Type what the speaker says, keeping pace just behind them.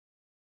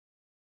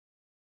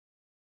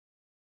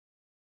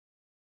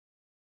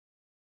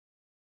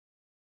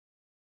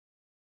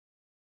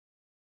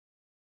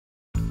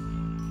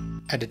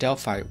At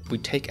Adelphi, we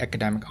take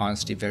academic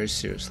honesty very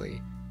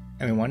seriously,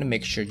 and we want to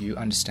make sure you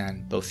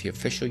understand both the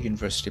official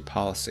university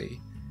policy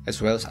as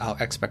well as our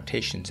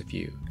expectations of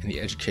you in the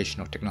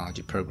educational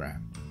technology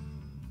program.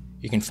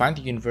 You can find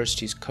the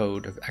university's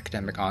code of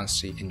academic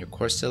honesty in your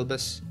course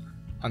syllabus,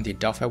 on the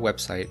Adelphi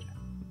website,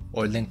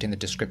 or linked in the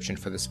description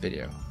for this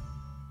video.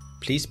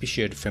 Please be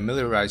sure to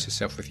familiarize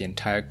yourself with the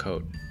entire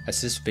code, as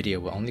this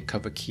video will only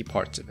cover key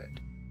parts of it.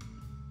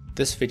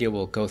 This video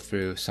will go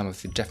through some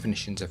of the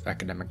definitions of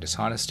academic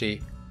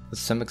dishonesty, with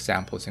some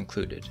examples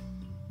included.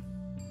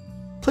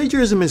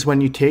 Plagiarism is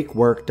when you take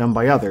work done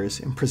by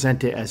others and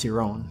present it as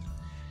your own.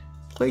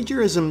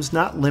 Plagiarism is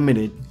not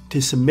limited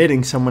to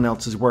submitting someone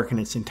else's work in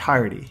its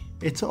entirety.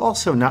 It's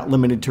also not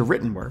limited to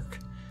written work.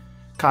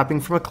 Copying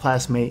from a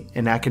classmate,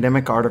 an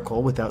academic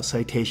article without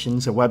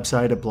citations, a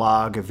website, a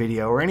blog, a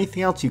video, or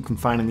anything else you can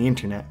find on the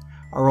internet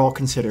are all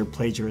considered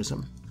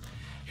plagiarism.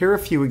 Here are a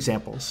few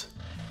examples.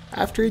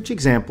 After each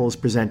example is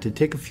presented,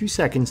 take a few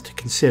seconds to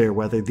consider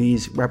whether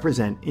these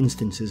represent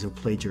instances of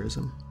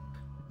plagiarism.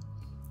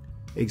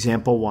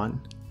 Example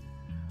 1.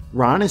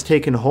 Ron has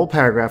taken a whole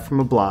paragraph from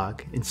a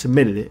blog and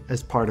submitted it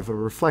as part of a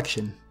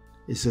reflection.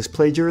 Is this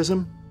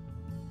plagiarism?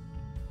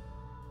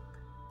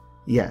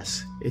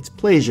 Yes, it's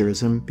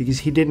plagiarism because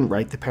he didn't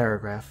write the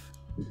paragraph.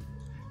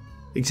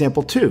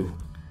 Example 2.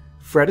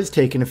 Fred has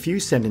taken a few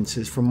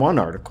sentences from one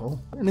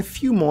article and a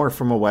few more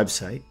from a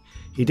website.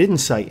 He didn't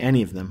cite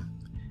any of them.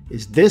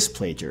 Is this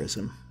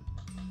plagiarism?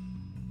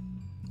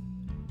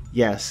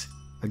 Yes,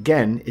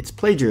 again, it's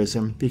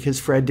plagiarism because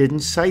Fred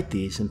didn't cite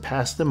these and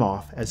passed them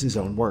off as his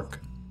own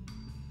work.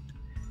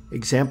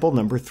 Example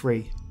number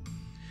 3.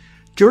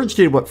 George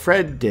did what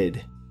Fred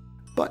did,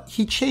 but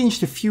he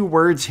changed a few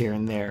words here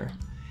and there.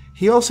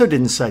 He also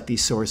didn't cite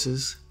these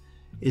sources.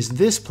 Is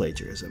this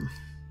plagiarism?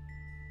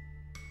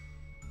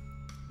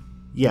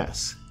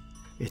 Yes,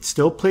 it's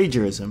still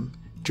plagiarism.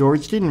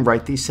 George didn't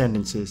write these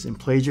sentences, and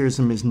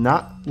plagiarism is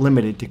not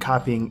limited to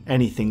copying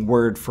anything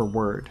word for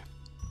word.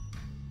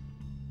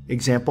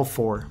 Example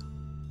 4.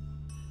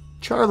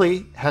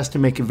 Charlie has to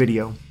make a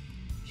video.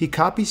 He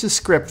copies a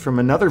script from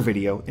another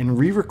video and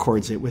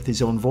re-records it with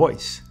his own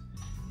voice.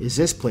 Is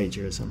this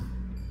plagiarism?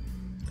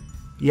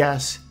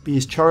 Yes,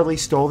 because Charlie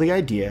stole the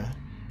idea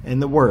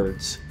and the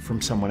words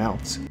from someone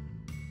else.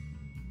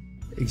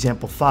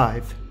 Example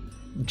 5.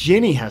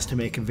 Ginny has to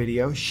make a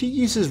video. She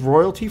uses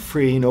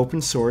royalty-free and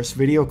open-source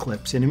video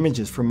clips and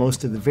images for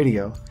most of the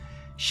video.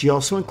 She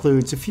also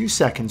includes a few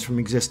seconds from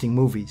existing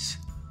movies.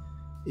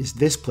 Is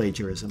this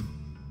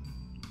plagiarism?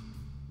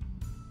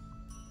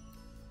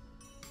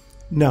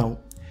 No.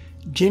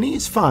 Ginny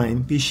is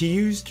fine because she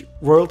used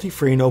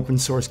royalty-free and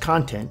open-source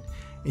content,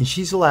 and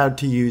she's allowed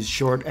to use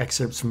short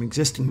excerpts from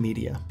existing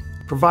media,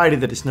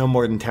 provided that it's no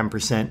more than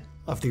 10%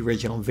 of the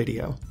original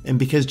video. And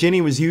because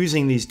Ginny was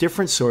using these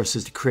different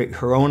sources to create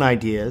her own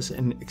ideas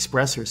and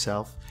express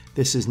herself,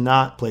 this is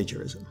not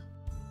plagiarism.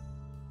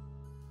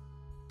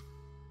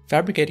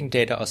 Fabricating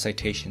data or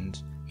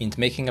citations means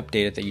making up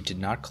data that you did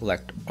not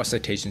collect or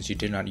citations you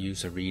did not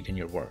use or read in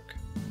your work.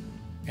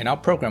 In our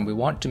program, we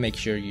want to make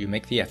sure you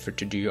make the effort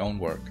to do your own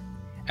work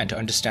and to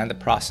understand the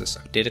process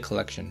of data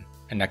collection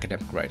and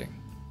academic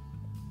writing.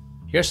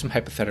 Here are some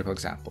hypothetical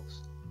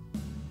examples.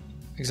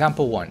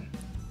 Example 1.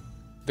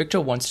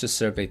 Victor wants to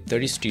survey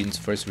 30 students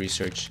for his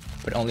research,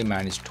 but only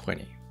managed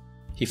 20.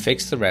 He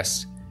fakes the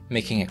rest,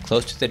 making it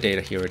close to the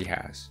data he already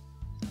has.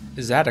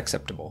 Is that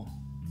acceptable?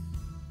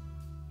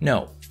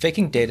 No,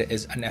 faking data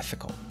is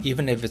unethical,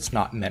 even if it's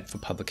not meant for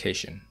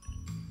publication.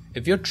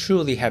 If you're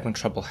truly having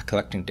trouble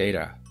collecting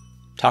data,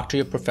 talk to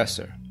your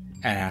professor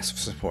and ask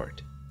for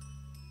support.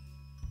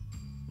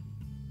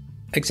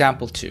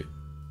 Example 2.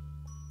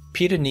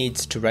 Peter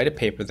needs to write a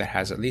paper that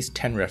has at least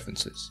 10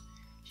 references.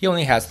 He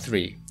only has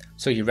 3,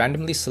 so he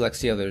randomly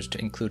selects the others to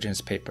include in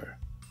his paper.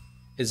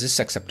 Is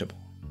this acceptable?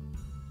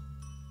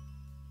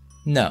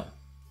 No.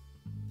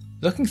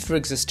 Looking through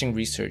existing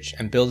research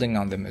and building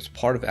on them is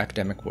part of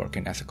academic work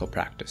and ethical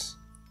practice.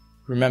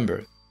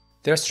 Remember,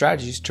 there are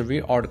strategies to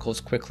read articles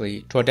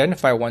quickly to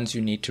identify ones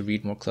you need to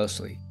read more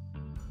closely.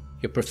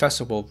 Your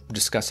professor will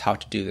discuss how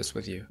to do this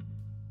with you.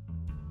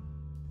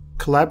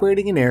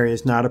 Collaborating in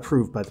areas not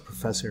approved by the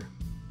professor.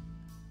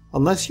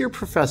 Unless your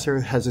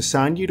professor has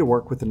assigned you to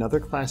work with another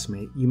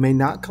classmate, you may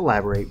not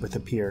collaborate with a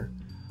peer.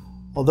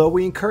 Although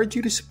we encourage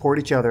you to support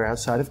each other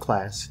outside of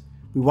class,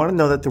 we want to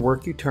know that the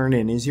work you turn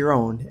in is your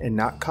own and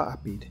not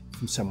copied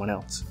from someone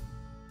else.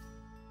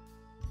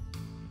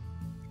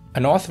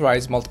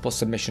 Unauthorized multiple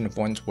submission of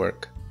one's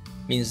work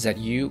means that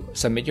you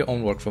submit your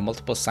own work for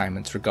multiple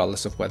assignments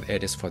regardless of whether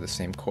it is for the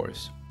same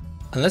course.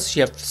 Unless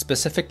you have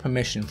specific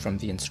permission from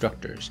the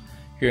instructors,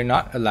 you are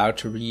not allowed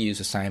to reuse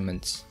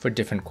assignments for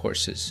different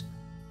courses.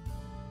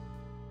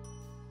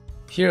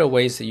 Here are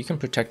ways that you can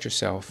protect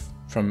yourself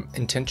from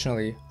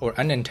intentionally or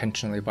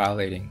unintentionally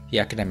violating the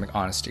academic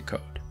honesty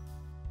code.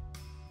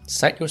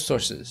 Cite your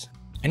sources.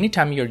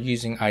 Anytime you're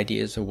using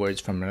ideas or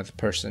words from another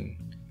person,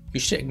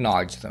 you should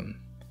acknowledge them.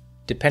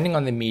 Depending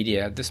on the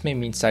media, this may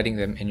mean citing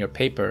them in your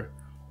paper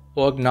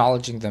or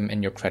acknowledging them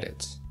in your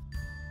credits.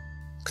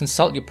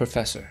 Consult your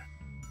professor.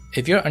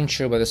 If you're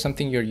unsure whether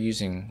something you're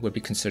using would be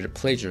considered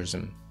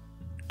plagiarism,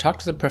 talk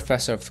to the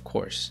professor of the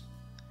course.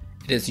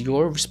 It is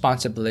your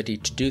responsibility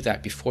to do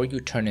that before you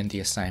turn in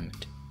the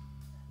assignment.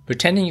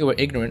 Pretending you were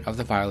ignorant of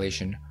the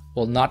violation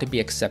will not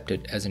be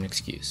accepted as an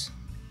excuse.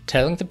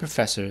 Telling the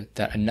professor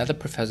that another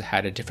professor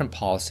had a different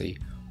policy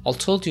or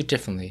told you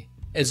differently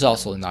is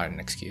also not an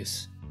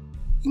excuse.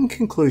 In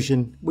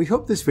conclusion, we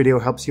hope this video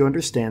helps you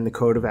understand the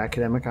Code of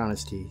Academic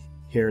Honesty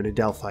here at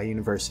Adelphi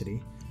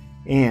University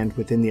and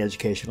within the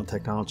Educational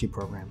Technology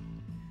program.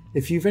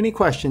 If you have any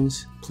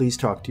questions, please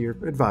talk to your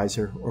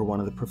advisor or one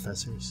of the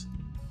professors.